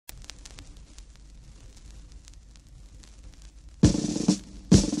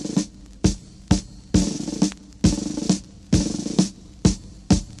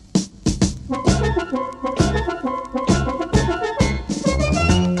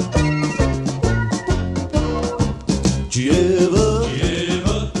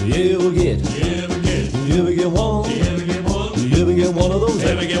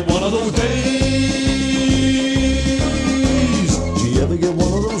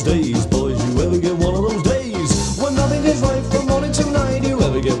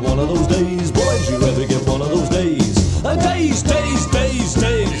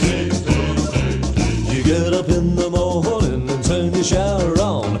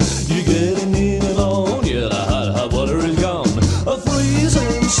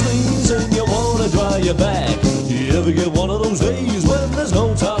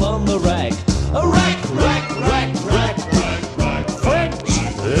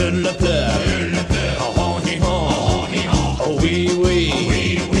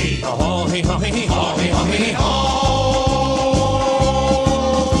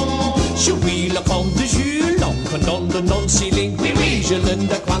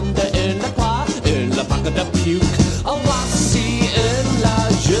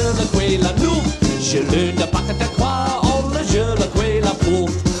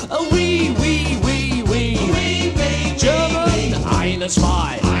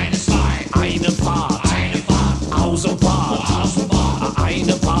zwei, einen Part, Außenpart,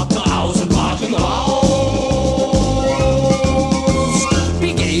 einen Part, Außenpart raus.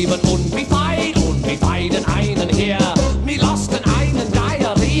 Wir geben und wir feiden einen her. Wir lassen einen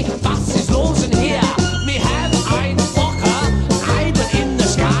Diary, was ist los in hier? Wir haben einen Fokker, treiben in the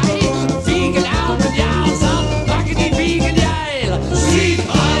sky. Fliegen out and down, so packen die Wiegen geil.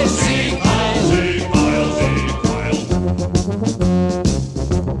 Siegheil, Siegheil, Siegheil, Siegheil.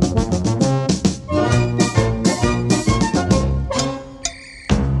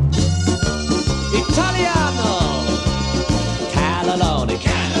 Italiano, cannelloni,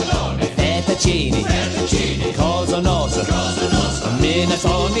 fettuccine, cosa nostra,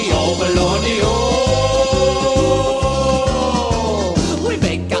 minestrone, bologna. We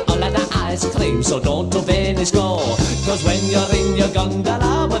make all of the ice cream, so don't finish go. Cause when you're in your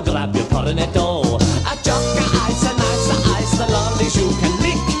gondola, we'll grab your cornetto. A jug of ice, the lollies you can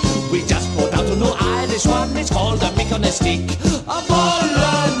lick. We just put out a new Irish one, it's called a mick on a stick. A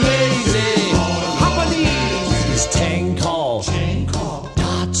bolognese, Japanese, tenko,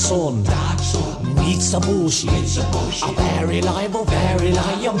 Datsun, Mitsubishi, a very liable,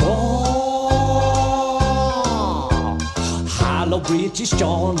 Hello, British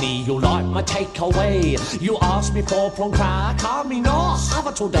Johnny, you like my takeaway? You asked me for prawn cracker, me no have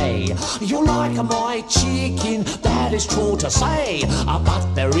it today. You like my chicken, that is true to say.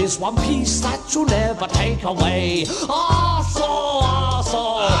 But there is one piece that you never take away.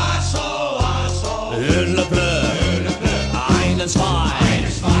 Also, in the blood, einen zwei,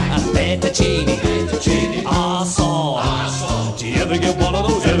 fettuccine, also. Do you ever get one of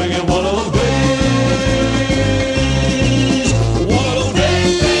those?